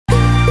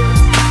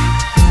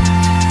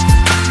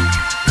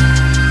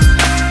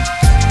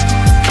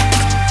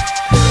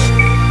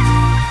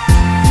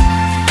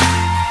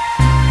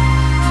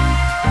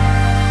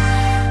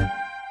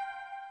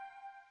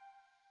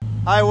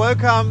Hi,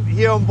 welcome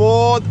here on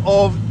board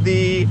of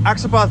the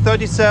Axopar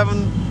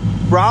 37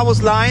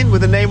 Bravos line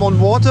with the name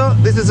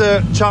Onwater. This is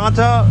a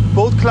charter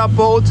boat club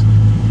boat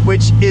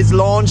which is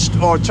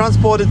launched or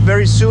transported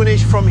very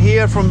soonish from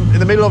here, from in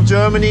the middle of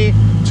Germany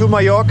to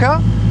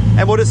Mallorca.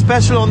 And what is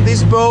special on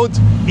this boat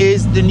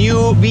is the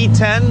new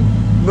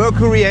V10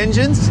 Mercury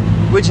engines,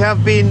 which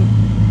have been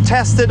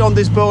tested on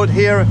this boat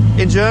here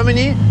in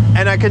Germany.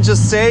 And I can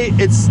just say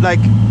it's like,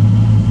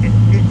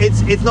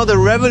 it's not a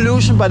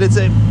revolution, but it's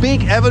a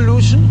big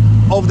evolution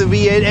of the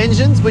V8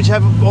 engines, which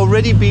have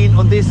already been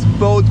on this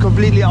boat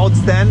completely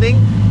outstanding,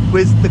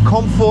 with the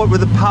comfort,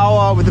 with the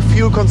power, with the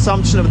fuel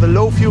consumption, with the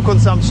low fuel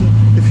consumption,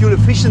 the fuel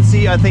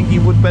efficiency, I think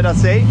you would better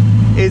say,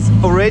 is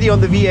already on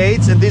the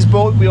V8s. And this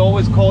boat, we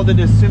always called it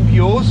a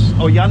Symbiose,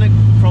 or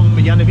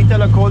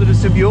Jan-Erik called it a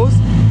Symbiose.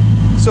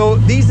 So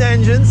these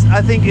engines,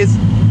 I think, is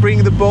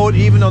bringing the boat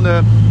even on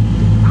a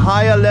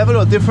higher level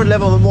or different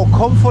level, on a more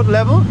comfort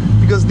level,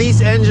 because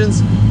these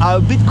engines are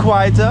a bit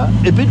quieter,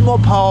 a bit more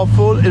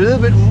powerful, a little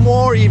bit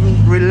more even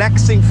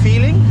relaxing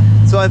feeling.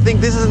 So I think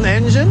this is an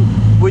engine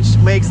which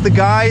makes the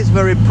guys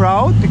very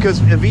proud, because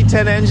a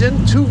V10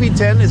 engine, 2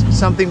 V10 is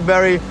something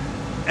very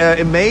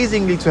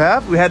amazingly to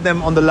have. We had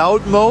them on the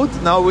loud mode,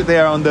 now they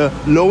are on the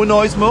low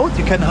noise mode.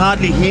 You can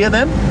hardly hear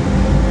them.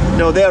 You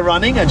know, they're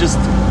running.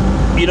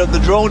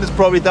 The drone is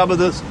probably double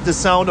the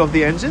sound of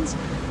the engines.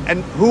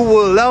 And who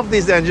will love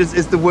these engines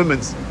is the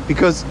women's,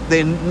 because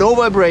they're no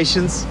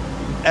vibrations,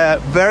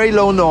 very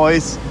low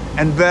noise,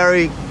 and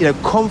very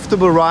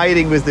comfortable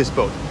riding with this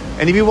boat.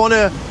 And if you want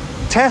to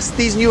test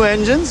these new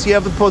engines, you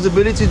have the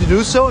possibility to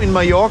do so in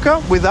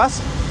Mallorca with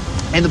us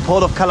in the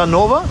port of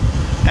Calanova.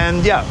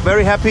 And yeah,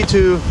 very happy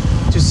to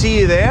see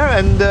you there.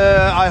 And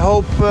I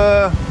hope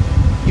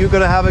you're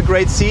going to have a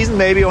great season,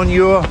 maybe on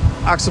your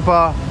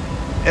Axopar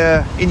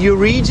in your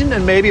region,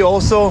 and maybe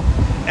also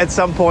at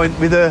some point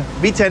with a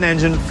V10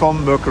 engine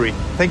from Mercury.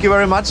 Thank you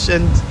very much,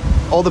 and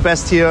all the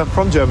best here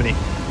from Germany.